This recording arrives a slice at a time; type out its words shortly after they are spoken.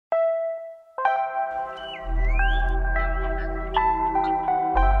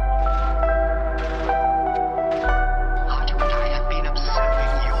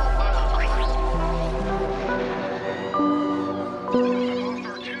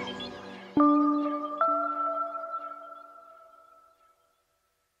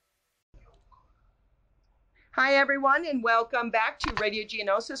everyone, and welcome back to Radio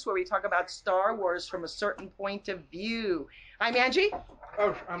Geonosis, where we talk about Star Wars from a certain point of view. I'm Angie.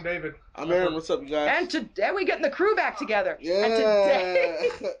 Oh, I'm David. I'm Aaron. What's up, you guys? And today we're getting the crew back together. Yeah.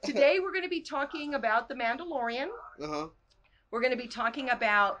 And today we're going to be talking about The Mandalorian. Uh-huh. We're going to be talking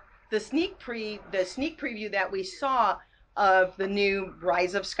about the sneak preview that we saw of the new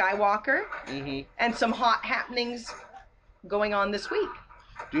Rise of Skywalker, and some hot happenings going on this week.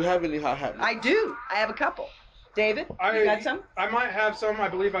 Do you have any hot happenings? I do. I have a couple. David, you got some? I might have some. I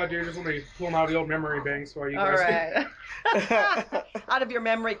believe I do. Just let me pull them out of the old memory banks while you All guys right. Out of your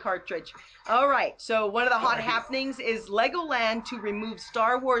memory cartridge. All right. So one of the hot happenings is Legoland to remove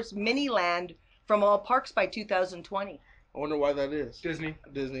Star Wars Miniland from all parks by 2020. I wonder why that is. Disney.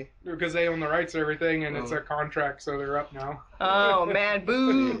 Because they own the rights to everything, and it's a contract, so they're up now. Oh, man.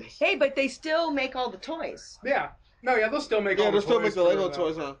 Boo. Hey, but they still make all the toys. Yeah. No, yeah, they'll still make all the toys. Yeah, they'll still make the Lego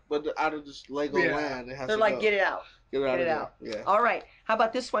toys, huh? But out of just Lego land, it has They're to like, go. get it out. Get it out. Yeah. All right. How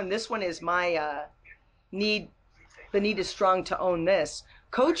about this one? This one is my need. The need is strong to own this.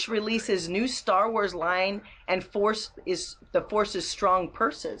 Coach releases new Star Wars line, and the Force's strong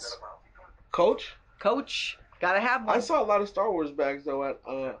purses. Coach, gotta have one. I saw a lot of Star Wars bags though at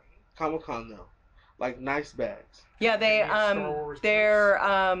Comic-Con though, like nice bags. Yeah, they're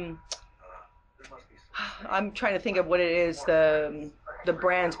I'm trying to think of what it is, the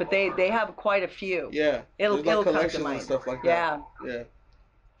brands, but they have quite a few. Yeah, it'll like come to mind. and stuff like that. Yeah.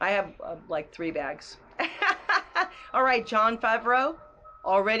 I have like 3 bags. All right, Jon Favreau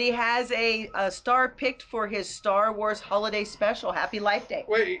already has a star picked for his Star Wars holiday special. Happy Life Day.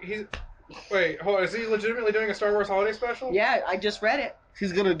 Wait, hold on. Is he legitimately doing a Star Wars holiday special? Yeah, I just read it.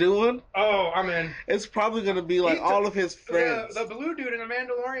 He's gonna do one? Oh, I'm in. It's probably gonna be like all of his friends. The blue dude in The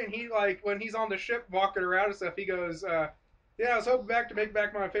Mandalorian, he when he's on the ship walking around and stuff, he goes, yeah, I was hoping to make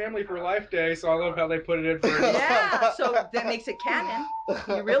back my family for Life Day, so I love how they put it in for it. Yeah, so that makes it canon.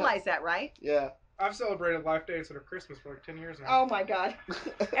 You realize that, right? Yeah. I've celebrated Life Day instead of Christmas for like 10 years now. Oh my God.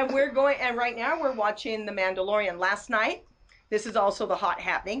 And right now we're watching The Mandalorian. Last night, this is also the hot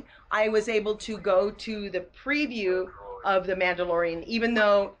happening, I was able to go to the preview of The Mandalorian, even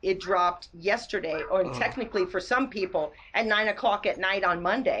though it dropped yesterday, or technically for some people at 9 o'clock at night on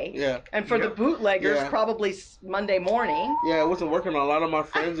Monday. Yeah. And for the bootleggers, probably Monday morning. Yeah, it wasn't working on a lot of my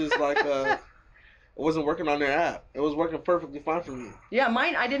friends. Is like, it wasn't working on their app. It was working perfectly fine for me. Yeah,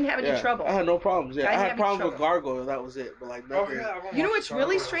 mine, I didn't have any trouble. I had no problems. Yeah, I had problems with Gargoyle. That was it. But like nothing. Oh, yeah, you know what's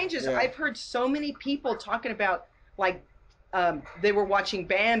really strange is I've heard so many people talking about like they were watching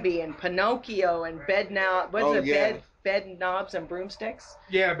Bambi and Pinocchio and Bed Knobs and Broomsticks.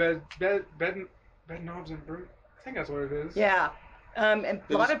 Yeah, bed knobs and broom. I think that's what it is. Yeah, and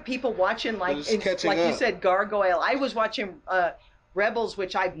a lot of people watching like you said, Gargoyle. I was watching Rebels,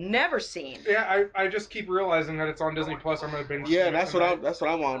 which I've never seen. Yeah, I just keep realizing that it's on Disney Plus. I'm gonna binge. Yeah, that's what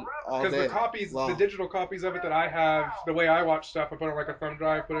I'm on all day. Because the digital copies of it that I have, the way I watch stuff, I put it on like a thumb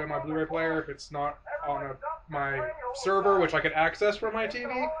drive, put it in my Blu-ray player. If it's not on my server, which I could access from my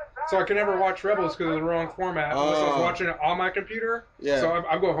TV, so I can never watch Rebels because of the wrong format. Unless I was watching it on my computer. Yeah. So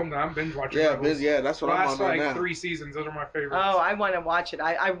I go home and I'm binge watching. Rebels. Yeah, that's what I'm on right now. Last 3 seasons, those are my favorites. Oh, I want to watch it.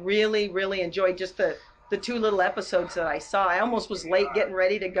 I really, really enjoyed just the 2 little episodes that I saw. I almost was late getting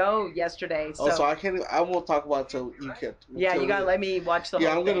ready to go yesterday. So. So I won't talk about it till you can. Yeah, you gotta let me watch the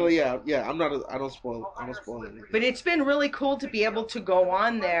whole thing. I don't spoil anything. But it's been really cool to be able to go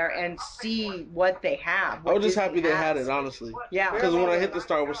on there and see what they have. I was just happy they had it, honestly. Yeah. Because when I hit the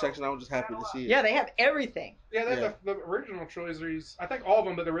Star Wars section, I was just happy to see it. Yeah, they have everything. Yeah, the original trilogies, I think all of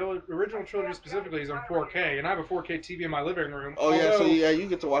them, but the original trilogy specifically is on 4K, and I have a 4K TV in my living room. Oh, yeah, so you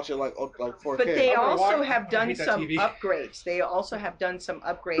get to watch it like 4K. But they also have done some upgrades. They also have done some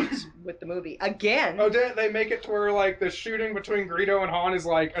upgrades with the movie. Again. Oh, did they make it to where, like, the shooting between Greedo and Han is,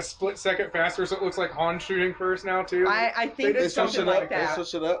 like, a split second faster, so it looks like Han shooting first now, too? I think it's something like that. They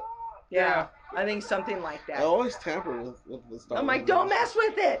switch it up? Yeah. I think something like that. I always tamper with the Star Wars. I'm like, don't mess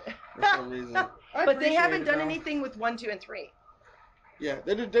with it. For some reason. But they haven't done anything with 1, 2, and 3. Yeah,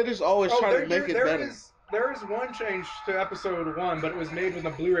 they just always try to make it better. There is one change to episode 1, but it was made when the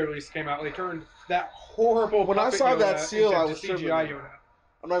Blu-ray release came out. They turned that horrible. When I saw that seal, I was CGI Yoda.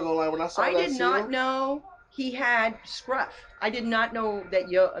 I'm not gonna lie. When I saw that seal, I did not know he had scruff. I did not know that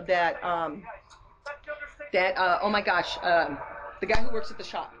oh my gosh, the guy who works at the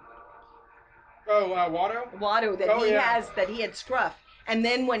shop. Oh, Watto? Watto, that he had scruff. And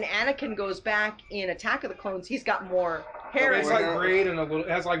then when Anakin goes back in Attack of the Clones, he's got more hair. It's like grayed and it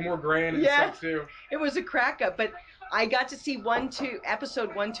has like more gray in it and stuff too. It was a crack up, but I got to see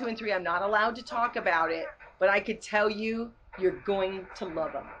episode 1, 2, and 3. I'm not allowed to talk about it, but I could tell you, you're going to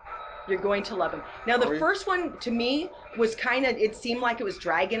love them. You're going to love them. Now, the Are you? first one to me was kind of. It seemed like it was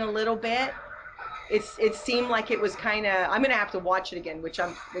dragging a little bit. It seemed like it was kind of. I'm gonna have to watch it again, which I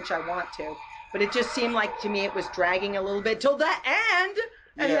want to. But it just seemed like to me it was dragging a little bit till the end.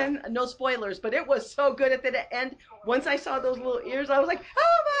 And Yeah. then no spoilers, but it was so good at the end. Once I saw those little ears, I was like,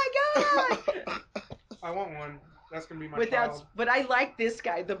 "Oh my god!" I want one. That's gonna be my Without, child. but I like this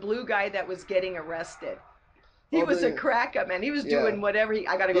guy, the blue guy that was getting arrested. He Oh, was a man. crack up, man. He was Yeah. doing whatever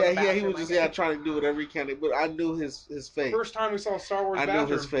I gotta go to the Yeah, he bathroom. was just I guess. trying to do whatever he can. But I knew his fate. First time we saw Star Wars I knew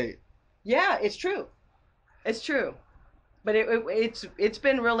bathroom. his fate. Yeah, it's true. It's true. But it's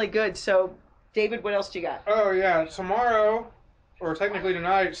been really good. So, David, what else do you got? Oh yeah, tomorrow, or technically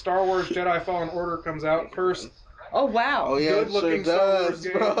tonight, Star Wars Jedi Fallen Order comes out. First, Oh wow. Oh yeah, it sure Good-looking Star Wars does,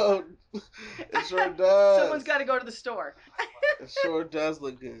 bro. It sure does. Someone's got to go to the store. It sure does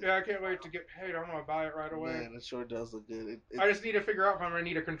look good. yeah, I can't wait to get paid. I'm gonna buy it right away. Man, it sure does look good. I just need to figure out if I'm gonna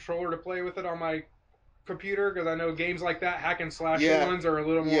need a controller to play with it on my computer, because I know games like that, hack and slash Yeah. ones, are a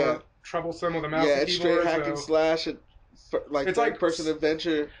little more Yeah. troublesome with a mouse yeah, and it's keyboard. straight hack and so slash. Like It's third like person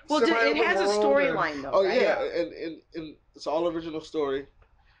adventure. Well, it semi-open has a world storyline though. Oh right? yeah, and it's all original story.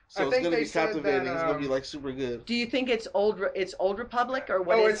 So I it's think gonna they be said captivating. that, It's gonna be like super good. Do you think it's Old Republic or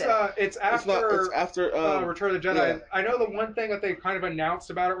what Oh, is it's it? it's after It's after Return of the Jedi. yeah. I know the one thing that they kind of announced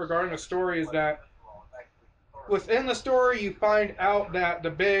about it regarding the story is that within the story you find out that the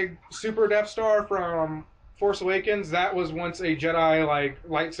big Super Death Star from Force Awakens, that was once a Jedi like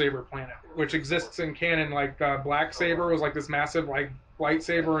lightsaber planet, which exists in canon. Like Black Saber was like this massive like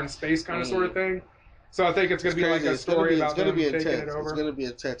lightsaber in space kind of sort of thing. So I think it's gonna be like a story about them taking it over. It's gonna be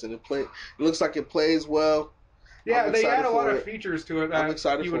intense, and it looks like it plays well. Yeah, I'm they add excited a lot for of it. features to it I'm that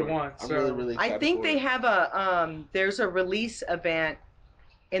excited you for would it. want. I'm So really I excited think for they it. have a there's a release event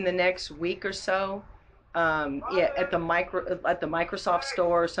in the next week or so. At the Microsoft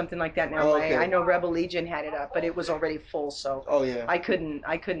store or something like that. Now Oh, okay. I know Rebel Legion had it up, but it was already full, so Oh yeah, I couldn't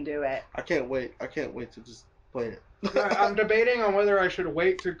do it. I can't wait. I can't wait to just play it. I'm debating on whether I should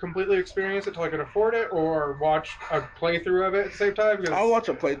wait to completely experience it till I can afford it, or watch a playthrough of it at the same time. Because I'll watch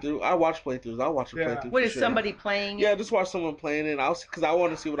a playthrough. I watch playthroughs. I'll watch a Yeah. playthrough. What for is sure. somebody playing? Yeah, just watch someone playing it. Because I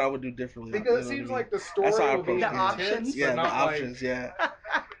want to see what I would do differently. Because you know it seems what I mean? like the story That's how I will be approach The games. options? intense, Yeah, but the not options. like. Yeah.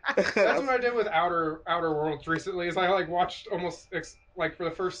 That's what I did with Outer Worlds recently. Is I like watched almost like for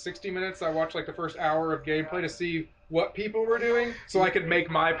the first 60 minutes, I watched like the first hour of gameplay to see what people were doing, so I could make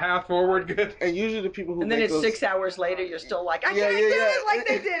my path forward good. And usually the people who And then make it's those, 6 hours later, you're still like, I Yeah, can't yeah, do yeah. it like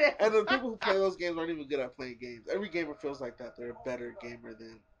they did it. And the people who play those games aren't even good at playing games. Every gamer feels like that. They're a better gamer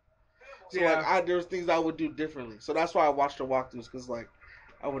than. So Yeah. like there's things I would do differently. So that's why I watched the walkthroughs, because like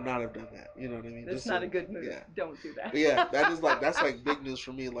I would not have done that. You know what I mean? That's Just not so- a good move. Yeah. Don't do that. But yeah, that's like big news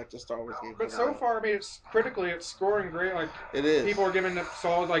for me. Like the Star Wars game. But coming so out. far, I mean, it's critically, it's scoring great. Like it is. people are giving it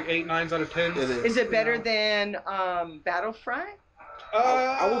solid like 8, 9s out of 10. It is. Is it better than Battlefront?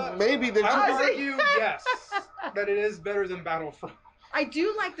 I would maybe there's I Oh, would is it? argue yes that it is better than Battlefront. I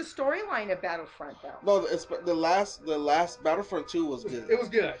do like the storyline of Battlefront though. no. It's the last Battlefront 2 was good. It was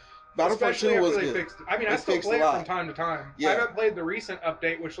good. Battlefront Especially 2 was after they good. fixed it. I mean, I They still fixed play a it lot. from time to time. Yeah. I haven't played the recent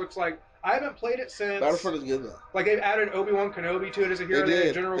update, which looks like I haven't played it since. Battlefront is good though. Like they've added Obi-Wan Kenobi to it as a They hero.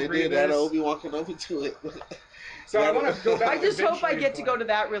 did. General They Grievous. did add Obi-Wan Kenobi to it. So I Yeah. want to go back. I just to hope I get to go to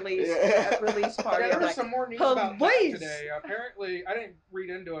that release release party. Yeah, there I'm was like, some more news about that "Police!" today. Apparently, I didn't read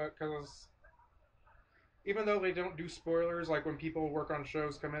into it because even though they don't do spoilers, like when people work on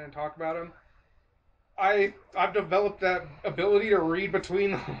shows come in and talk about them, I've developed that ability to read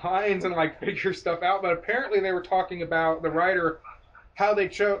between the lines and like figure stuff out. But apparently, they were talking about the writer how they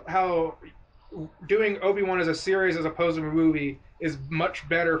how doing Obi-Wan as a series as opposed to a movie is much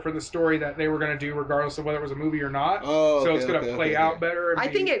better for the story that they were going to do, regardless of whether it was a movie or not. Oh, So it's okay, going to okay, play okay, out okay. better. I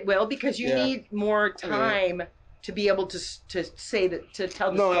think it will because you Yeah. need more time to be able to say that to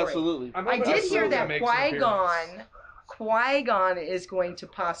tell the No, story. absolutely. I'm I hoping did hear Ahsoka that makes an appearance. Qui-Gon is going to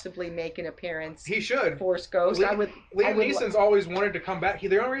possibly make an appearance. He should. Force Ghost. I would. Liam Neeson's always wanted to come back.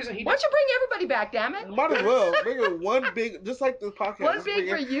 The only reason he Why don't you bring everybody back? Damn it! Might as well make it one big, just like the podcast. One just big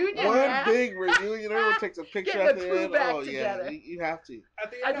bring it- reunion. One man. big reunion. Everyone takes a picture Get at the the crew end. back Oh together. yeah, you have to.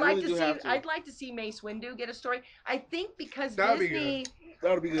 at the I'd end. like really to do see. have to. I'd like to see Mace Windu get a story. I think because That'd be Disney.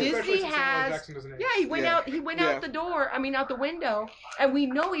 That would be good. Disney Especially since Samuel has- Jackson doesn't age. Yeah, he went Yeah. out. He went Yeah. out the door. I mean, out the window, and we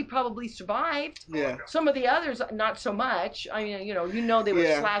know he probably survived. Yeah. Some of the others, not so much. I mean, you know they were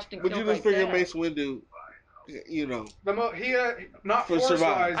Yeah. slashed and But killed you just right figure there. Mace Windu you know, He not For force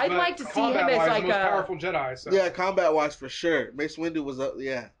survival. wise, I'd but like to see combat him as wise, like the most a- powerful Jedi. So. yeah, combat wise for sure. Mace Windu was up,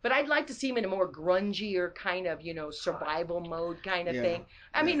 yeah. But I'd like to see him in a more grungier kind of, survival mode kind of Yeah, thing.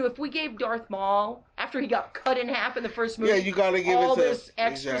 I yeah. mean, if we gave Darth Maul, after he got cut in half in the first movie, Yeah, you gotta give all it to this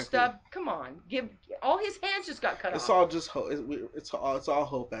extra exactly. stuff, come on. All his hands just got cut It's off. all just hope. It's all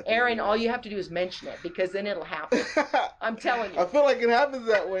hope at the Aaron, end. all you have to do is mention it, because then it'll happen. I'm telling I you. feel like it happens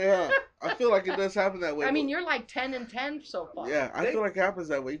that way, huh? I feel like it does happen that way. I mean, but- you're like 10 and 10 so far. yeah, I feel like it happens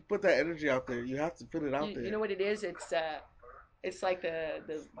that way. You put that energy out there, you have to put it out there. You know what it is? It's like the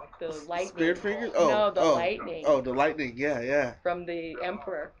lightning. Spirit fingers? Oh, No, the lightning. Oh, the lightning. Yeah. From the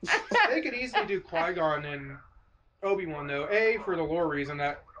Emperor. They could easily do Qui-Gon and Obi-Wan, though. For the lore reason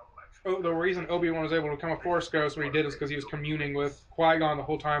that the reason Obi-Wan was able to become a Force Ghost when he did is because he was communing with Qui-Gon the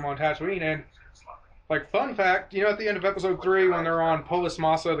whole time on Tatooine. And, fun fact, at the end of Episode 3, when they're on Polis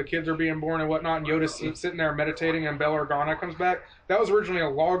Massa, the kids are being born and whatnot, and Yoda's sitting there meditating, and Bail Organa comes back, that was originally a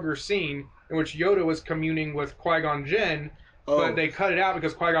longer scene in which Yoda was communing with Qui-Gon Jinn, but they cut it out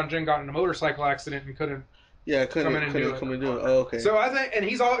because Qui-Gon Jinn got in a motorcycle accident and couldn't. Yeah, couldn't come and do it. Oh, okay. So I think, and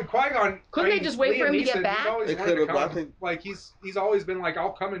he's all Qui-Gon. Couldn't they just wait for him to get He's back? always They wanted to could've, but I come. think- He's always been like,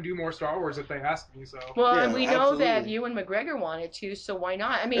 I'll come and do more Star Wars if they ask me. So Well, Yeah, and we know that absolutely. Ewan McGregor wanted to, so why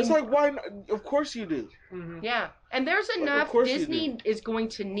not? I mean, it's like, why not? Of course you do. yeah. And there's enough. course you Disney is going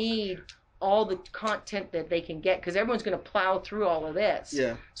to need all the content that they can get, because everyone's going to plow through all of this.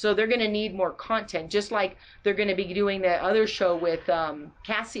 Yeah. So they're going to need more content, just like they're going to be doing that other show with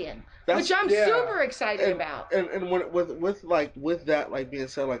Cassian, which I'm super excited about. And with that being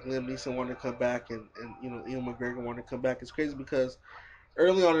said, like Liam Neeson wanted to come back and Ewan McGregor wanted to come back, it's crazy because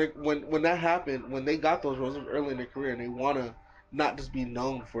early on when that happened, when they got those roles early in their career, and they want to not just be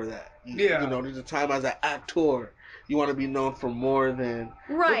known for that. There's a time as an actor you want to be known for more than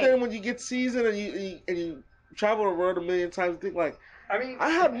Right. But then when you get seasoned and you travel the world a million times, you think like, I mean, I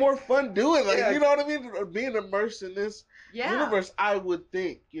had more fun doing Yeah. you know what I mean, being immersed in this universe. I would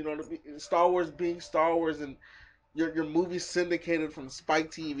think Star Wars being Star Wars and your movies syndicated from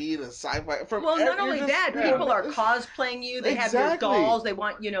Spike TV to Sci-Fi. Well, not only that, people are it's- cosplaying you. They have your Exactly. dolls. They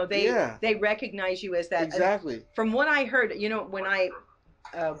want, they recognize you as that. Exactly. From what I heard, when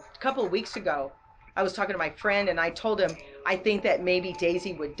a couple of weeks ago, I was talking to my friend and I told him I think that maybe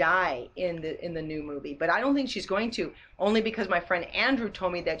Daisy would die in the new movie, but I don't think she's going to, only because my friend Andrew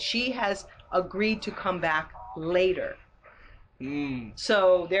told me that she has agreed to come back later.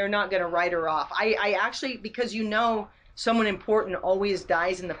 So they're not going to write her off. I actually, because someone important always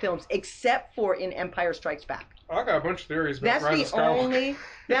dies in the films, except for in Empire Strikes Back. I got a bunch of theories about That's Rise of Skywalker.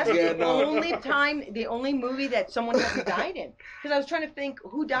 the only movie that someone hasn't died in. Because I was trying to think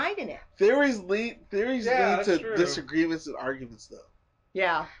who died in it. Theories lead that's to true. disagreements and arguments, though.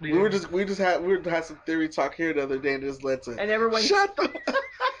 Yeah. We had some theory talk here the other day, and just led to And everyone shut the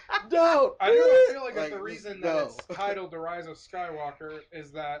no. I do feel like Like, the reason no. that it's titled The Rise of Skywalker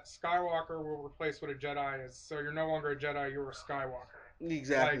is that Skywalker will replace what a Jedi is. So you're no longer a Jedi, you're a Skywalker.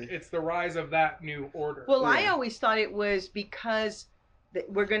 Exactly. It's the rise of that new order. Well, I Yeah. always thought it was because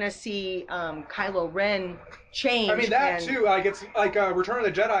we're going to see Kylo Ren change. I mean, that and- too, it's like Return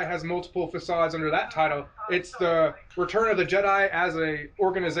of the Jedi has multiple facades under that title. It's the Return of the Jedi as a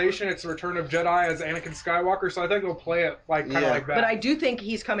organization. It's the Return of Jedi as Anakin Skywalker. So I think they'll play it kind of like that. But I do think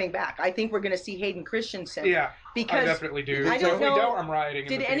he's coming back. I think we're going to see Hayden Christensen. Yeah, Because I definitely do. I don't if know- we don't, I'm rioting.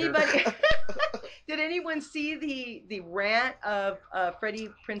 Did in the theater. anybody? Did anyone see the rant of Freddie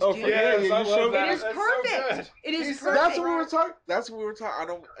Prinze Oh, Jr.? Yes, Yeah, I you love showed that. It is That's so perfect. good. It is He's so perfect. That's what we were talking. That's what we were talking. I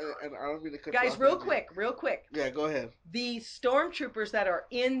don't mean to cut you Guys, off, real Andy. quick. Yeah, go ahead. The stormtroopers that are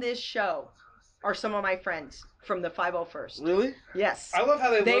in this show are some of my friends from the 501st. Really? Yes. I love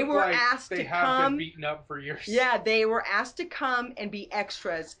how they look were like asked they to have come. been beaten up for years. Yeah, they were asked to come and be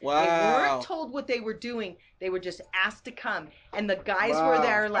extras. They Wow. weren't told what they were doing. They were just asked to come. And the guys were Wow.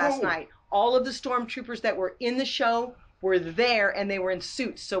 there last Oh. night. All of the stormtroopers that were in the show were there, and they were in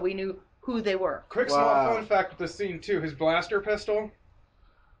suits, so we knew who they were. Quick Wow. small fun fact with this scene too: his blaster pistol.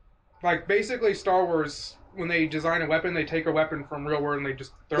 Like basically, Star Wars, when they design a weapon, they take a weapon from real world and they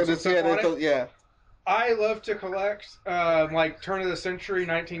just throw some stuff on it. Yeah. I love to collect like turn of the century,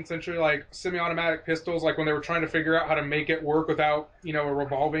 19th century, like semi-automatic pistols. Like when they were trying to figure out how to make it work without, a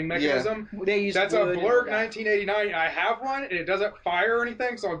revolving mechanism. They used That's a wood and Blurg all that. 1989. I have one, and it doesn't fire or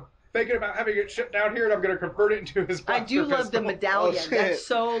anything. So I'm thinking about having it shipped down here, and I'm going to convert it into his blaster I do love the pistol. medallion. Oh, That's shit.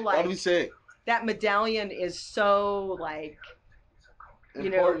 so That'd be sick. that medallion is so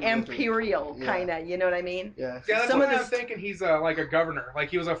Important, I think. imperial Yeah. kind of. You know what I mean? Yeah. Yeah, that's Some what of I'm this- thinking. He's like a governor. Like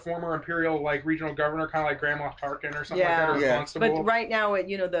he was a former imperial, like regional governor, kind of like Grand Moff Tarkin or something like that, or Yeah. a constable. But right now,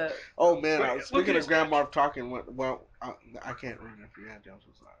 the Oh man, Wait, look speaking at of his Grand match. Moff talking, well, I can't remember if Indiana Jones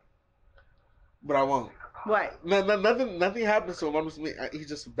was alive, but I won't. what Nothing happens to him. I'm just, he's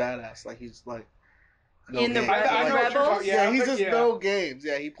just a badass. Like he's like no in the games. I know what you're Rebels. talking- Yeah, I he's think- just no games.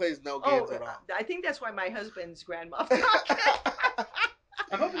 Yeah, he plays no Oh, games at all. I think that's why my husband's grandma.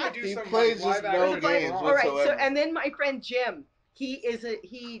 I'm hoping they do He some plays like, just live no action games Raw. All right, so whatsoever. and then my friend Jim,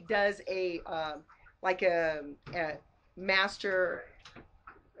 he does a like a master,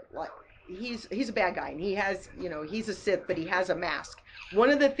 like he's a bad guy and he has he's a Sith but he has a mask. One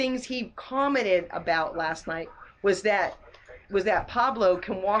of the things he commented about last night was that Pablo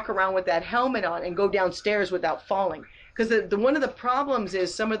can walk around with that helmet on and go downstairs without falling. Because the one of the problems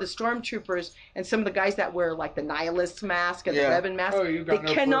is some of the stormtroopers and some of the guys that wear like the nihilist mask and Yeah. the Revan mask, Oh, you've they got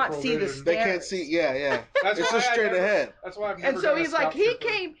no cannot peripheral see the vision. They stairs. can't see. Yeah. That's It's why just I straight never- ahead. That's why I've never And so done a he's like, Scout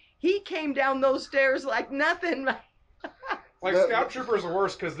Trooper. he came down those stairs like nothing. Like The- Scout Troopers are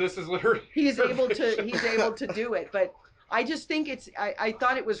worse because this is literally. He's able vision. to do it. But I just think I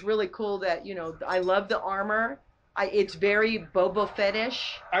thought it was really cool that I love the armor. It's very Boba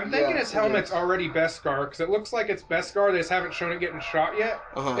Fettish. I'm thinking Yeah, his it helmet's is. already Beskar because it looks like it's Beskar. They just haven't shown it getting shot yet.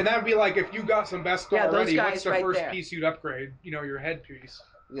 Uh-huh. And that would be like if you got some Beskar Yeah, those already, guys what's the right first there. piece you'd upgrade? Your headpiece.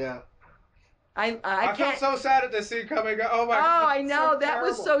 Yeah. I I can't. felt so sad at this scene coming. Oh my! Oh, God, I know that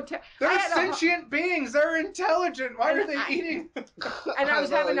was terrible. so. I They're had a har- sentient beings. They're intelligent. Why are And they I- eating? and I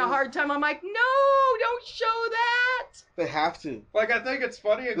was know, having a it's- hard time. I'm like, no, don't show that. They have to. Like I think it's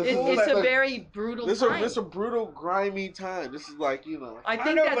funny and This is- cool It's that a very brutal time. This a brutal, grimy time. This is like I I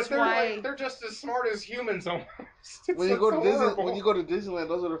think know, that's but they're why. like, they're just as smart as humans almost. when you go to Disney, horrible. when you go to Disneyland,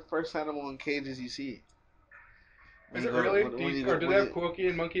 those are the first animal in cages you see. Is When it you go- really? when- Do when you- you go- or do when they have you- Quilky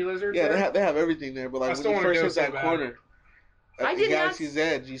and monkey lizards? Yeah, there? they have everything there, but I like still when you wanna first go hit so that bad. corner, I at the did not Galaxy's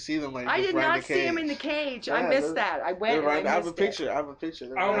Edge, you see them like I just did right not in the see him in the cage. cage. I Yeah, missed they're- that. I They're went. right- And I I have a missed it. picture. I have a picture.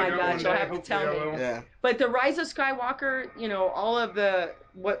 They're Oh right my there. gosh, one you'll day, have to hopefully tell I me. will. Yeah. But the Rise of Skywalker, all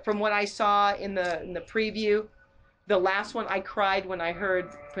of from what I saw in the preview, the last one, I cried when I heard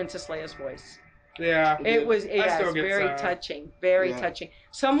Princess Leia's voice. Yeah. It was still get very sad. touching, very Yeah. touching.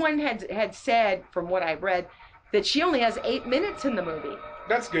 Someone had said, from what I read, that she only has 8 minutes in the movie.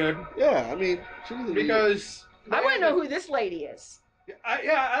 That's good Yeah, I mean, because I want to know who this lady is. I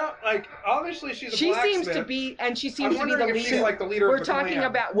don't like. Obviously, she's a She blacksmith. seems to be, and she I'm seems to be the wondering if leader. she's like the leader We're of the talking clan.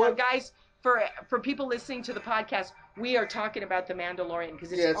 about, well, guys, for people listening to the podcast, we are talking about The Mandalorian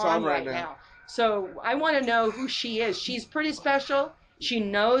because it's, Yeah, it's on on right right now. now. So I want to know who she is. She's pretty special. She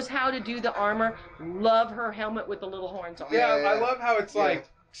knows how to do the armor. Love her helmet with the little horns on. Yeah, Yeah, I love how it's yeah. like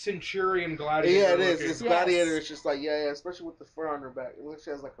Centurion Gladiator. Yeah, it is. looking. It's Yes. Gladiator. It's just like yeah, especially with the fur on her back. It looks like she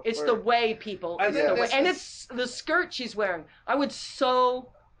has like a It's fur. the way, people. I It's think the way. this And is- it's the skirt she's wearing. I would so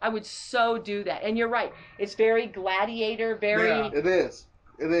do that. And you're right. It's very gladiator, very. Yeah. It is.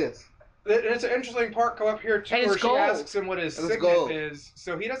 It is. It's an interesting part come up here too, And where it's she gold. asks him what his And it's signet gold. is.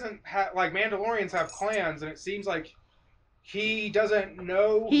 So he doesn't have like Mandalorians have clans, and it seems like he doesn't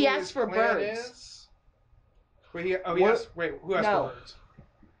know. He who asks his for clan birds. Is. Wait, he What? asked. Wait, who asked No. for birds?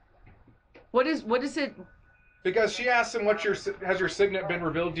 What is it? Because she asks him, has your signet been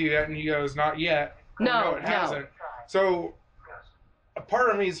revealed to you yet?" And he goes, "Not yet." Or, No, it no. hasn't. So a part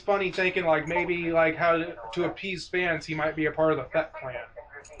of me is funny thinking like maybe like how to appease fans, he might be a part of the Fett clan,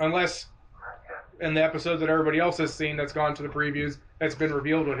 unless in the episode that everybody else has seen that's gone to the previews, it's been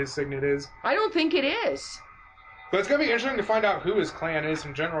revealed what his signet is. I don't think it is. But it's gonna be interesting to find out who his clan is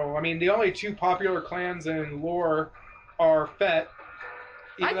in general. I mean, the only two popular clans in lore are Fett.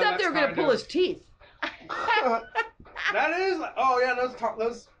 I thought they were going to pull his teeth. That is. Oh yeah,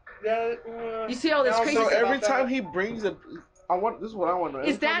 those. Yeah. You see all this now I'm crazy So thinking stuff. every about time that. he brings a, this is what I want to know.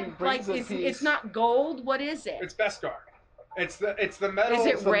 Is Every time that he brings like a it's piece- not gold? What is it? It's Beskar. It's the metal. Is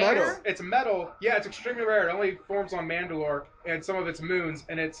it it's the rare? metal. It's metal. Yeah, it's extremely rare. It only forms on Mandalore and some of its moons,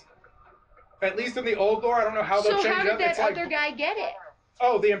 and it's at least in the old lore. I don't know how they'll So change how it did up. that It's like other guy get it?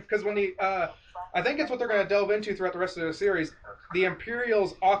 because when I think it's what they're going to delve into throughout the rest of the series. The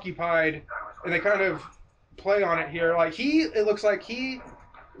Imperials occupied, and they kind of play on it here. Like it looks like he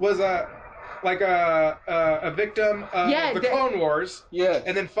was a victim of Yeah, the the- Clone Wars. Yeah.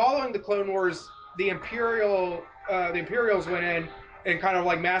 And then following the Clone Wars, the Imperials went in and kind of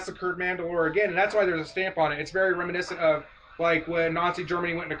like massacred Mandalore again, and that's why there's a stamp on it. It's very reminiscent of like when Nazi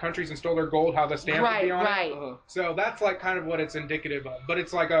Germany went into countries and stole their gold, how the stamp would be Right, on it. right. Uh-huh. So that's like kind of what it's indicative of. But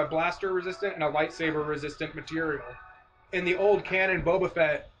it's like a blaster resistant and a lightsaber resistant material. In the old canon, Boba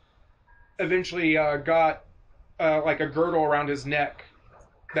Fett eventually got like a girdle around his neck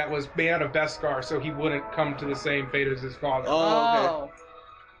that was made out of Beskar, so he wouldn't come to the same fate as his father. Oh, okay.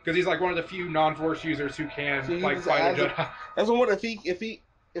 Because he's like one of the few non-Force users who can So he like just fight a adds Jedi. That's what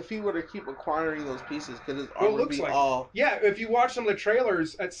if he were to keep acquiring those pieces, could his Well, it armor looks be like all? yeah. If you watch some of the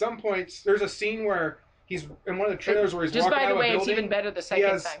trailers, at some points there's a scene where he's in one of the trailers where he's Just walking by out the of way, a it's building. even better the He second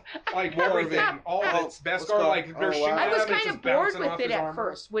has time. like More of everything, it. all of Oh, it's what's Beskar. called- Like they're oh, shooting wow. I was at him, it's kind just of bored bouncing with off it his at armor.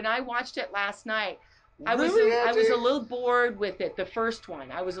 first. When I watched it last night, I Really, was a Angie? little bored with it. The first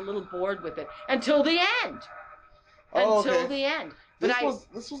one, I was a little bored with it until the end. Oh, Until okay. the end. But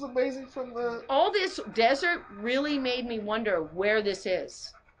This was amazing from the. all this desert really made me wonder where this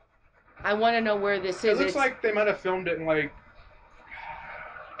is. I want to know where this It is. looks like they might have filmed it in like.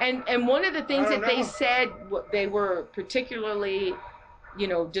 And one of the things I don't that they know. said what they were particularly,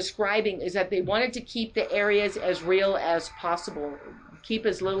 describing is that they wanted to keep the areas as real as possible, keep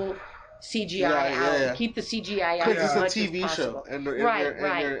as little CGI out, yeah. keep the CGI out Because as much it's a TV as show, possible. and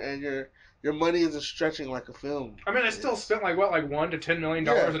Right. your money isn't stretching like a film. I mean, they still spent like $1 to $10 million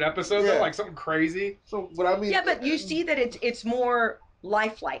an episode, Yeah. though, like something crazy. So, but I mean, Yeah, but you see that it's more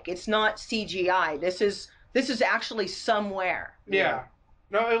lifelike. It's not CGI. This is actually somewhere. Yeah.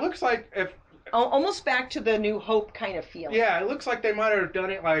 No, it looks like if. Almost back to the New Hope kind of feel. Yeah, it looks like they might have done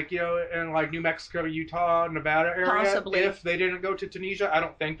it like in like New Mexico, Utah, Nevada area. Possibly. If they didn't go to Tunisia, I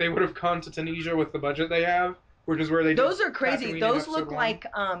don't think they would have gone to Tunisia with the budget they have, which is where they. Those did are crazy. Tatooine in Those episode look 1. like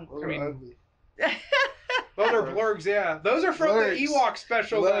those I are mean, ugly. Those are blurgs, yeah. Those are from Blurgs. the Ewok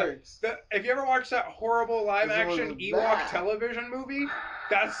special. Blurgs. If you ever watched that horrible live action Those are Ewok bad. television movie,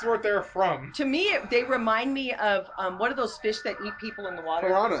 that's what they're from. to me. They remind me of what are those fish that eat people in the water?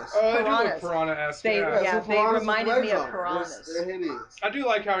 Piranhas. Oh, they do look Piranhas. piranha-esque, They- yeah. yeah. so piranhas with reminded legs me of on them. piranhas. They're hideous. I do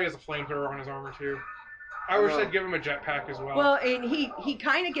like how he has a flamethrower on his armor, too. I wish know. they'd give him a jetpack as well. Well, and he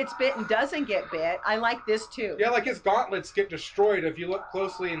kind of gets bit and doesn't get bit. I like this too. Yeah, like his gauntlets get destroyed. If you look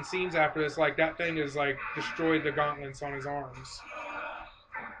closely in scenes after this, like that thing is like destroyed the gauntlets on his arms.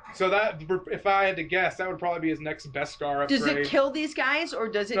 So that, if I had to guess, that would probably be his next Beskar upgrade. Does it kill these guys or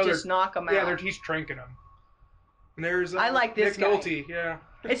does it No, just knock them out? Yeah, he's tranking them. And there's I like this Nick guy. Nolte, yeah.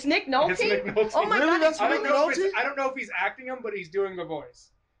 It's Nick Nolte. It's Nick Nolte. Oh my Really? god! That's I don't Nick know if Nolte? I don't know if he's acting him, but he's doing the voice.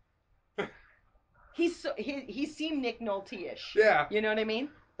 He seemed Nick Nolte-ish. Yeah. You know what I mean?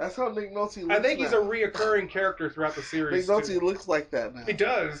 That's how Nick Nolte looks. I think he's a now. reoccurring character throughout the Nick series. Nolte too. looks like that now. He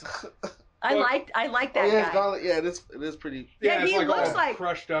does. I Well- like Oh that yeah, guy. it's gauntlet. Yeah, it is pretty. Yeah, it's he like looks all like-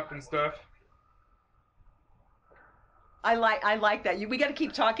 crushed up and stuff. I like that. We got to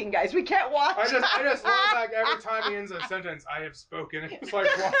keep talking, guys. We can't watch. I just love like every time he ends a sentence, I have spoken. It's like,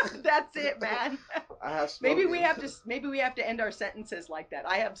 what? That's it, man. I have. Maybe spoken. we have to end our sentences like that.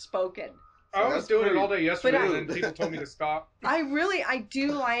 I have spoken. I was that's doing pretty- it all day yesterday, But and then people told me to stop. I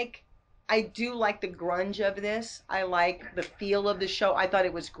do like the grunge of this. I like the feel of the show. I thought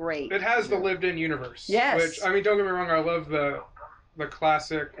it was great. It has the lived-in universe. Yes. Which, I mean, don't get me wrong, I love the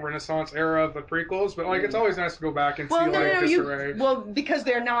classic Renaissance era of the prequels, but like it's always nice to go back and Well, see like no, disarray. because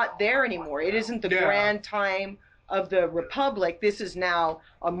they're not there anymore. It isn't the Yeah. grand time of the Republic. This is now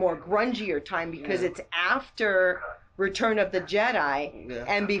a more grungier time because Yeah. it's after Return of the Jedi Yeah.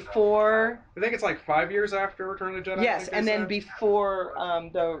 and before. I think it's like 5 years after Return of the Jedi. I Yes, think they and then said. before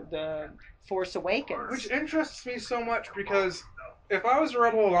the Force Awakens. Which interests me so much because if I was a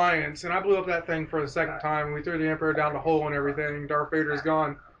Rebel Alliance and I blew up that thing for the second time and we threw the Emperor down the hole and everything, Darth Vader's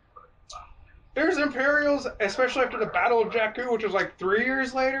gone. There's Imperials, especially after the Battle of Jakku, which was like 3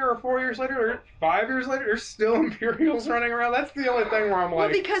 years later or 4 years later or 5 years later, there's still Imperials running around. That's the only thing where I'm well,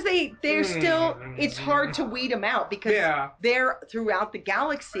 like, because they're still, it's hard to weed them out because Yeah. they're throughout the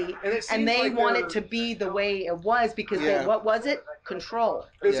galaxy and it seems and they like want they're- it to be the way it was because Yeah. what was it? Control.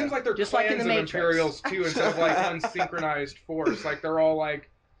 It Yeah. seems like they're Just like in clans the of Matrix. Imperials too, instead of like unsynchronized force. Like they're all like.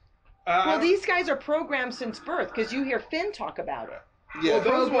 Well, these guys are programmed since birth because you hear Finn talk about it. Yeah. Well,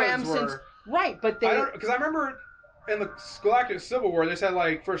 those Programmed ones since were. right, but they Because I remember in the Galactic Civil War, they said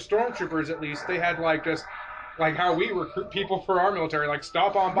like for stormtroopers at least, they had like just like how we recruit people for our military, like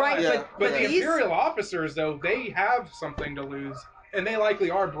stop on by. right, Yeah. But the these Imperial officers though, they have something to lose, and they likely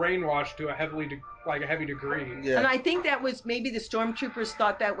are brainwashed to a heavy degree. Yeah. and I think that was maybe the stormtroopers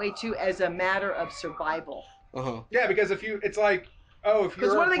thought that way too as a matter of survival. Uh-huh. Yeah, because if you're 'Cause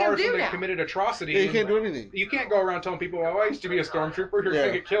a what are they gonna person do that now? committed atrocity, Yeah, you can't do anything. You can't go around telling people, "Oh, I used to be a stormtrooper. You're Yeah.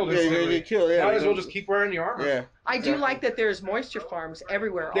 gonna get killed." Yeah, you're gonna instantly." get killed. Yeah. Might as well just keep wearing the armor. Yeah. I do Exactly. like that there's moisture farms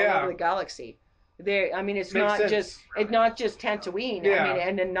everywhere all Yeah. over the galaxy. There, I mean, it's Makes sense. not just Tatooine. Yeah. I mean,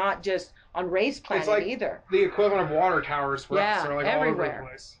 and then not just on Ray's planet like- either. The equivalent of water towers for Yeah, us are like all over everywhere. the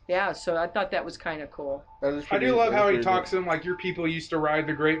place. Yeah, so I thought that was kind of cool. That is I pretty- do love that how is he pretty talks to him like your people used to ride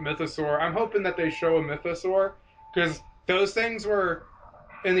the great mythosaur. I'm hoping that they show a mythosaur because those things were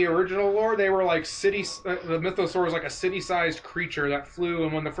in the original lore, they were like the Mythosaur was like a city-sized creature that flew,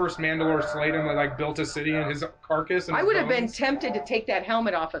 and when the first Mandalore slayed him, they like built a city in his carcass. And I his would have been bones. tempted to take that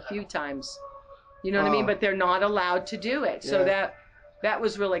helmet off a few times. You know what I mean? But they're not allowed to do it. So that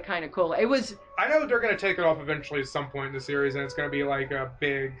was really kind of cool. It was. I know they're going to take it off eventually at some point in the series, and it's going to be like a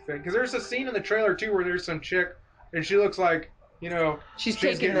big thing. Because there's a scene in the trailer too where there's some chick, and she looks like, you know, she's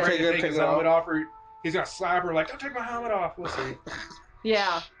getting ready to take his helmet off, or he's going to slap her like, "Don't take my helmet off." We'll see.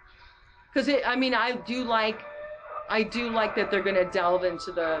 Yeah, because I do like that they're going to delve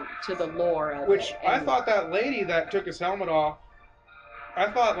into the lore of Which it. I thought that lady that took his helmet off,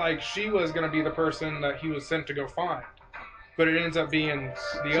 I thought like she was going to be the person that he was sent to go find, but it ends up being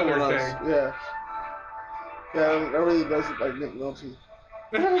the Someone other else. thing. Yeah. Yeah, that really does look like Nick Nolte.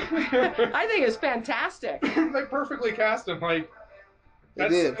 I think it's fantastic. They perfectly cast him. Like They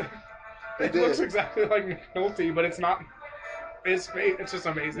did. It looks exactly like Nick Nolte, but it's not. It's just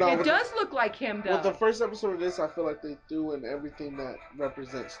amazing. No, It does look like him, though. With the first episode of this, I feel like they threw in everything that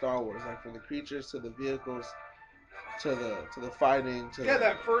represents Star Wars, like from the creatures to the vehicles, to the fighting. To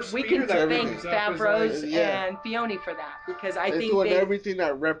that first we speeder can that thank comes up is Favreau's like, and Fioni for that, because I they think threw in everything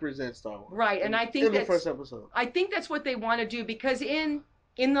that represents Star Wars. Right, and I think in the that's first episode. I think that's what they want to do, because in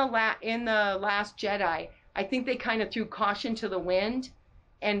the Last Jedi, I think they kind of threw caution to the wind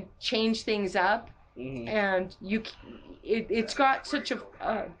and changed things up, and it's got such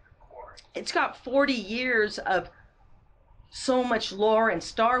it's got 40 years of so much lore in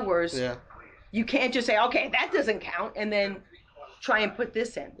Star Wars. Yeah. You can't just say, okay, that doesn't count, and then try and put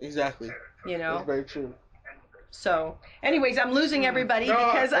this in. Exactly. You know. That's very true. So, anyways, I'm losing everybody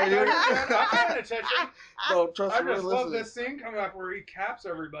because I don't have. I'm paying attention. No, trust I me, just we're love listening. this scene coming up where he caps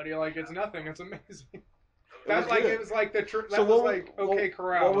everybody like it's nothing. It's amazing. It That's was like good. it was like So was like okay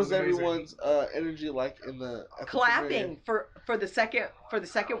corral. What was amazing. everyone's energy like in the at the Clapping premiere? for the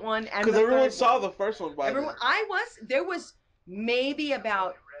second one and Because the everyone third saw one. the first one by then. There was maybe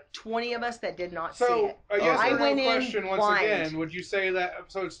about 20 of us that did not see So it. I guess I the real went in question once blind. again: would you say that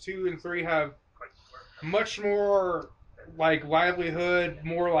episodes 2 and 3 have much more like livelihood,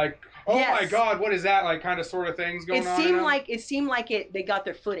 more like oh Yes. my god, what is that like kind of sort of things going on? It seemed like they got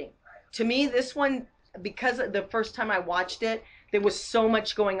their footing. To me, this one, because the first time I watched it, there was so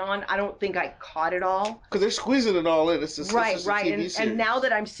much going on. I don't think I caught it all. Because they're squeezing it all in. It's just, Right. It's just a TV series. And now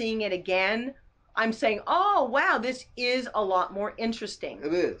that I'm seeing it again, I'm saying, oh wow, this is a lot more interesting.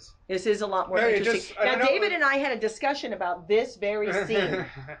 It is. This is a lot more Hey, interesting. I Now, know- David and I had a discussion about this very scene.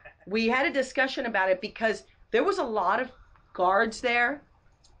 We had a discussion about it because there was a lot of guards there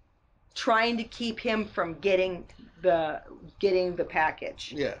trying to keep him from getting the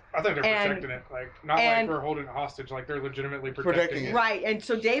package. Yeah. I think they're And- protecting it, like not like we're holding it hostage, like they're legitimately protecting Protecting it. it. Right. And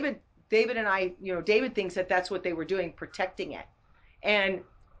so David and I, David thinks that that's what they were doing, protecting it. And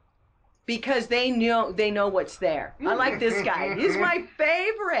because they know what's there. I like this guy. He's my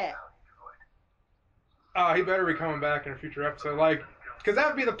favorite. He better be coming back in a future episode, like, because that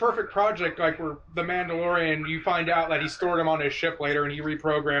would be the perfect project, like where the Mandalorian, you find out that he stored him on his ship later, and he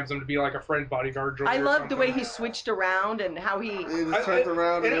reprograms him to be like a friend bodyguard droid. I or love the way something. he switched around and how he It just turns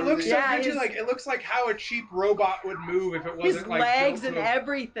around and it looks so everything. Yeah, rigid, his- like it looks like how a cheap robot would move if it wasn't his like legs built and to-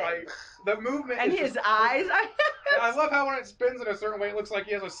 everything. like, the movement And is his just- eyes. I love how when it spins in a certain way, it looks like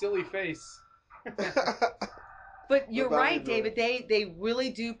he has a silly face. But you're Without right, me doing David. They really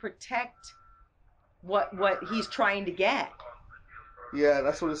do protect what he's trying to get. Yeah,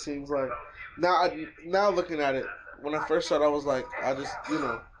 that's what it seems like. Now looking at it, when I first saw it, I was like, I just,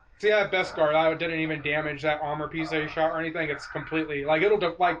 See that Beskar, that didn't even damage that armor piece that he shot or anything. It's completely like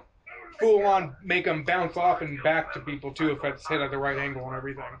it'll like full on make them bounce off and back to people too if it's hit at the right angle and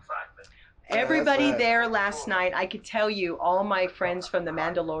everything. Everybody that's bad. there last night, I could tell you, all my friends from the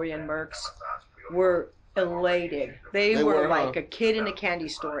Mandalorian Mercs were elated. They were were, like huh? a kid in a candy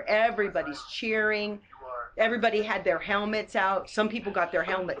store. Everybody's cheering. Everybody had their helmets out. Some people got their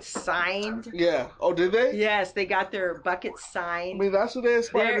helmets signed. yeah. Oh, did they? Yes, they got their buckets I signed. mean, that's who they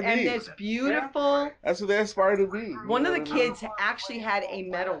aspire to And be. it's beautiful. That's who they aspire to be. One of the You know what I mean? kids actually had a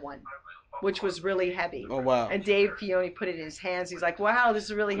metal one, which was really heavy. Oh, wow. And Dave Fioni put it in his hands. He's like, "Wow, this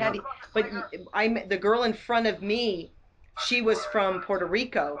is really heavy." But the girl in front of me, she was from Puerto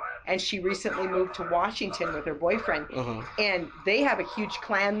Rico, and she recently moved to Washington with her boyfriend. Uh-huh. And they have a huge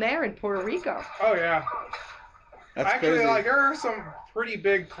clan there in Puerto Rico. Oh yeah. That's Actually, crazy. like there are some pretty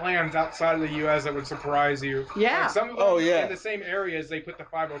big clans outside of the U.S. that would surprise you. Yeah. Like, some of them Oh, yeah. in the same areas they put the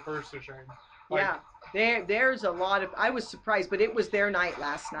 501st to shame. Like, Yeah, there's a lot of. I was surprised, but it was their night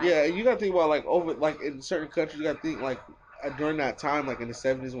last night. Yeah, you got to think about, like, in certain countries, you got to think, like, during that time, like, in the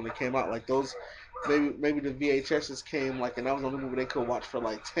 70s when it came out, like, those maybe the VHSs came like, and that was the only movie they could watch for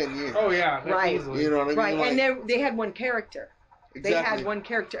like 10 years. Oh yeah, Right. Easily. You know what I mean? Right, Like, and they had one character. exactly. They had one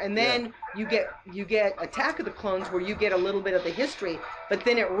character, and then you get Attack of the Clones, where you get a little bit of the history, but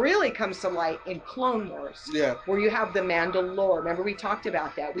then it really comes to light in Clone Wars, Yeah. where you have the Mandalore. Remember we talked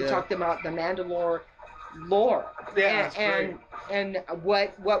about that? We talked about the Mandalore lore, Yeah, that's great. and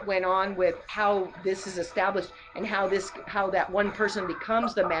what went on with how this is established and how that one person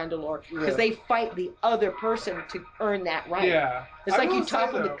becomes the Mandalore because Yeah. they fight the other person to earn that right. Yeah. It's I like you will say,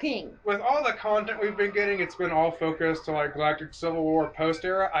 topple the though, king. With all the content we've been getting, it's been all focused to like Galactic Civil War post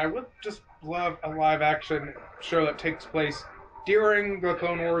era. I would just love a live action show that takes place during the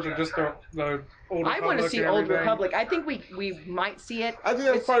Clone Wars or just the Old Republic. I want to see and Old everything. Republic. I think we might see it. I think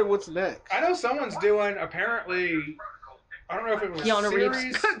that's probably what's next. I know someone's doing apparently. I don't know if it was a Keanu series.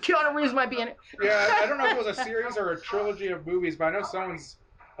 Reeves. Keanu Reeves might be in it. Yeah, I don't know if it was a series or a trilogy of movies, but I know someone's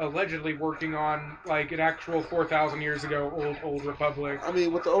allegedly working on like an actual 4,000 years ago Old Republic. I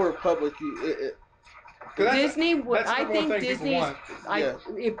mean, with the Old Republic, 'Cause that's- Disney, that's the I one think thing people Disney's. want. Yeah.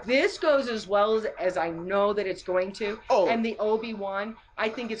 If this goes as well as I know that it's going to, Oh. and the Obi-Wan, I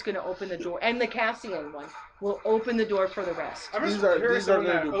think it's going to open the door, and the Cassian one will open the door for the rest. I'm just These are- curious these are when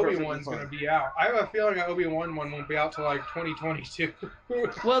gonna that do perfectly Obi-Wan's going to fine. be out. I have a feeling that Obi-Wan one won't be out till like 2022.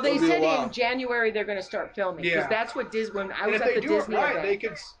 Well, they It'll be a said while. in January they're going to start filming because Yeah. that's what Disney. When I And was if at they the do Disney it right, event, they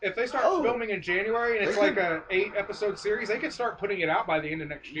could. If they start Oh. filming in January and They it's like could. a 8-episode series, they could start putting it out by the end of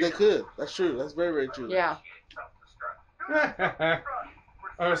next year. they could. That's true. That's very, very true. yeah. I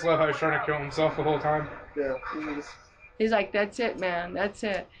just love how he's trying to kill himself the whole time. Yeah. He's like, that's it, man, that's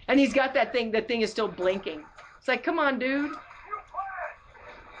it, and he's got that thing. That thing is still blinking. It's like, come on, dude.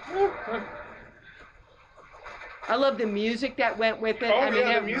 I love the music that went with it. Oh I mean,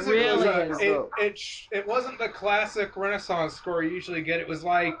 yeah, it the music really was is. it wasn't the classic Renaissance score you usually get. It was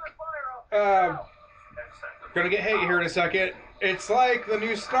like gonna get hate here in a second. It's like the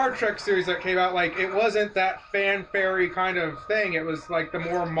new Star Trek series that came out. Like it wasn't that fanfare kind of thing. It was like the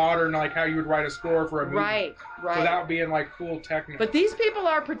more modern, like how you would write a score for a movie, Right, right. without being like full techno. But these people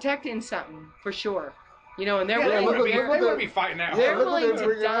are protecting something for sure, you know, and they're yeah, they willing, wouldn't be fighting out. they're look what willing they're to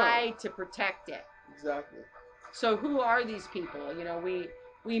bringing out. die to protect it. Exactly. So who are these people? You know,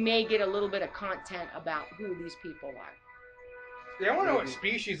 we may get a little bit of content about who these people are. Yeah, I want to know what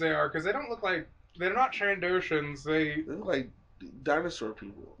species they are because they don't look like they're not Trandoshans. They They look like dinosaur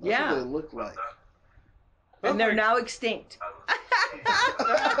people. That's Yeah. what they look like. And they're now extinct.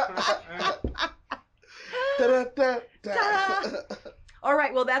 Da-da-da-da. All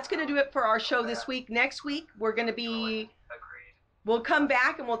right, well, that's going to do it for our show this week. Next week, we're going to we'll come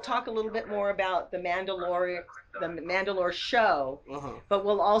back and we'll talk a little bit more about the Mandalore show, Uh-huh. but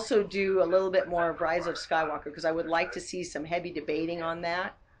we'll also do a little bit more of Rise of Skywalker because I would like to see some heavy debating on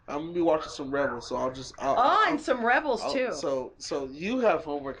that. I'm gonna be watching some Rebels, so And some Rebels too. So you have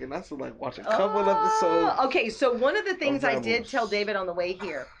homework, and that's to like watch a couple episodes. Okay, so one of the things I did Rebels. tell David on the way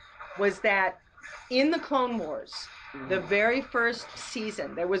here was that in the Clone Wars, the very first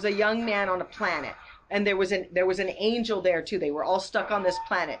season, there was a young man on a planet, and there was an angel there too. They were all stuck on this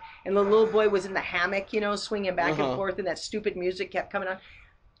planet, and the little boy was in the hammock, you know, swinging back and forth, and that stupid music kept coming on.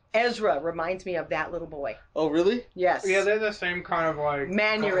 Ezra reminds me of that little boy. Oh, really? Yes. yeah, they're the same kind of like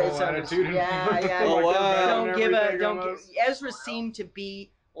Mannerisms. whole attitude. Yeah, yeah. Oh, Like, wow. they're bad and everything Don't almost. give. Ezra seemed to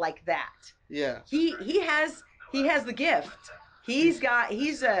be like that. Yeah. He has the gift. He's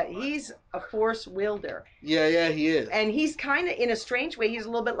a force wielder, Yeah, he is. and he's kind of, in a strange way, he's a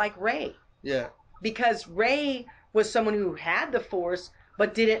little bit like Rey, Yeah. because Rey was someone who had the force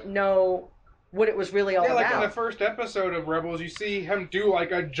but didn't know what it was really all Yeah, like in the about. first episode of Rebels, you see him do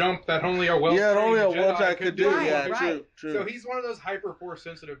like a jump that only a well Yeah, only a Jedi Jedi could do. Right, Yeah, right. true. So he's one of those hyper force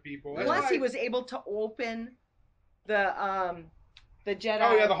sensitive people. That's Plus, why- he was able to open the Jedi.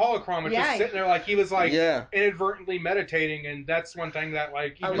 Oh yeah, the holocron was Yeah. just sitting there like he was like Yeah. inadvertently meditating, and that's one thing that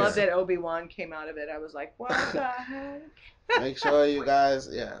like I even- love that Obi-Wan came out of it. I was like, what the heck? Make sure you guys,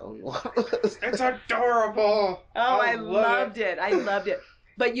 yeah. It's adorable. Oh, I love loved it. I loved it.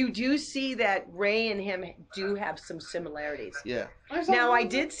 But you do see that Rey and him do have some similarities. Yeah. Now, I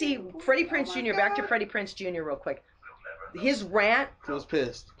did see Freddie Prinze Jr., back to Freddie Prinze Jr. real quick. His rant, He was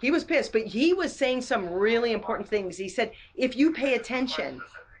pissed. he was pissed, but he was saying some really important things. He said, if you pay attention,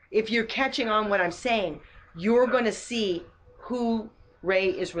 if you're catching on what I'm saying, you're going to see who Rey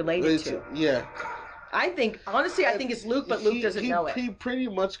is related to. Yeah. I think it's Luke, but Luke doesn't know it. He pretty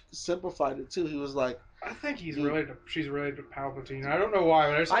much simplified it too. He was like, I think she's related to Palpatine. I don't know why,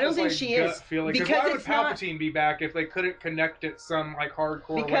 but I don't think she is, Feeling. because Why would it's not- Palpatine be back if they couldn't connect it some like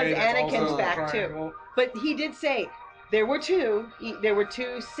hardcore Because way? That's Anakin's also a back, too. triangle? But he did say, There were two. There were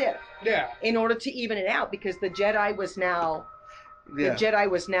two Sith Yeah. in order to even it out because the Jedi was now. Yeah. The Jedi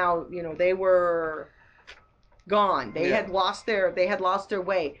was now. They were gone. They had lost their. They had lost their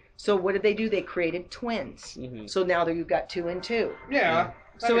way. So what did they do? They created twins. Mm-hmm. So now you've got 2 and 2. Yeah.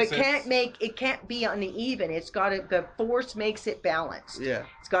 So it can't be uneven. It's got to. The Force makes it balanced. Yeah.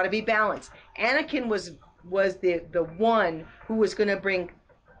 It's got to be balanced. Anakin was the one who was going to bring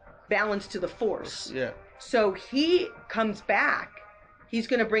balance to the Force. Yeah. So he comes back. He's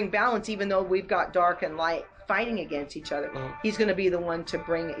going to bring balance, even though we've got dark and light fighting against each other. Uh-huh. He's going to be the one to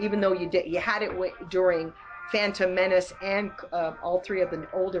bring. Even though you had it during Phantom Menace and all 3 of the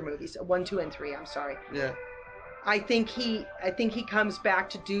older movies, 1, 2, and 3. I'm sorry. Yeah. I think he comes back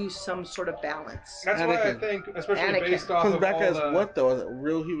to do some sort of balance. That's why I Anakin. think, especially Anakin. based off Comes of back all as the... what though? As a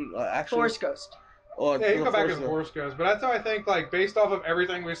real human, actual Force Ghost. Or Yeah, he can come back Force as a Ghost? Force Ghost, but that's how I think, like, based off of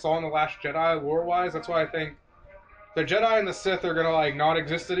everything we saw in The Last Jedi lore-wise, that's why I think the Jedi and the Sith are gonna, like, not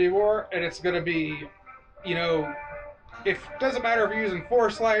exist anymore, and it's gonna be, it doesn't matter if you're using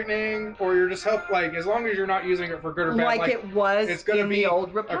Force Lightning, or you're just as long as you're not using it for good or bad, Like it was it's gonna in be the Old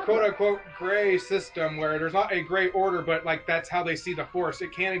a Republic. quote-unquote gray system where there's not a gray order, but, like, that's how they see the Force.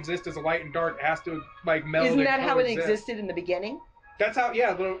 It can't exist as a light and dark. It has to, like, meld Isn't and that how it coexist. existed in the beginning? That's how,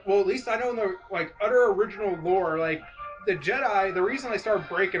 yeah. Well, at least I know in the utter original lore, the Jedi. The reason they started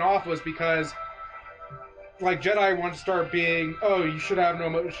breaking off was because, Jedi wanted to start being, oh, you should have no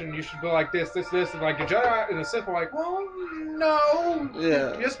emotion. You should be like this, and the Jedi and the Sith were like, well, no,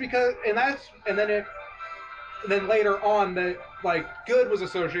 Yeah. just because, and then later on that good was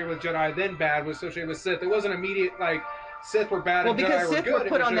associated with Jedi, then bad was associated with Sith. It wasn't immediate Sith were bad Well, and because Jedi were Sith good. were It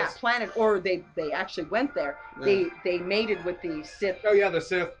put was on just, that planet, or they actually went there. Yeah. They mated with the Sith, oh yeah, the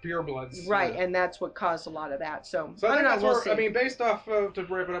Sith purebloods. right? Yeah. And that's what caused a lot of that. So So I I think don't that's know. We'll where, see. I mean, based off of, to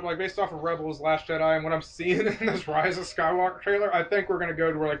wrap it up, based off of Rebels, Last Jedi, and what I'm seeing in this Rise of Skywalker trailer, I think we're going to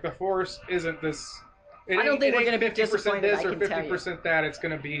go to where, the Force isn't this... I don't think we're going to be 50% disappointed, this I or can tell you. 50% that. It's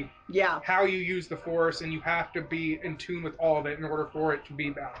going to be Yeah. how you use the Force, and you have to be in tune with all of it in order for it to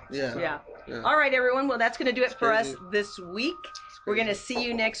be balanced. Yeah. So, Yeah. All right, everyone. Well, that's going to do it for us crazy. this week. We're crazy. going to see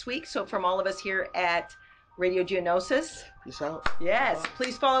you next week. So from all of us here at Radio Geonosis, Peace out. yes,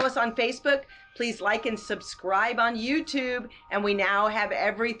 please follow us on Facebook. Please like and subscribe on YouTube. And we now have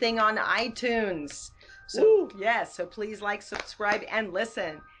everything on iTunes. So, Woo. yes, so please like, subscribe, and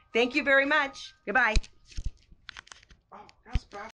listen. Thank you very much. Goodbye.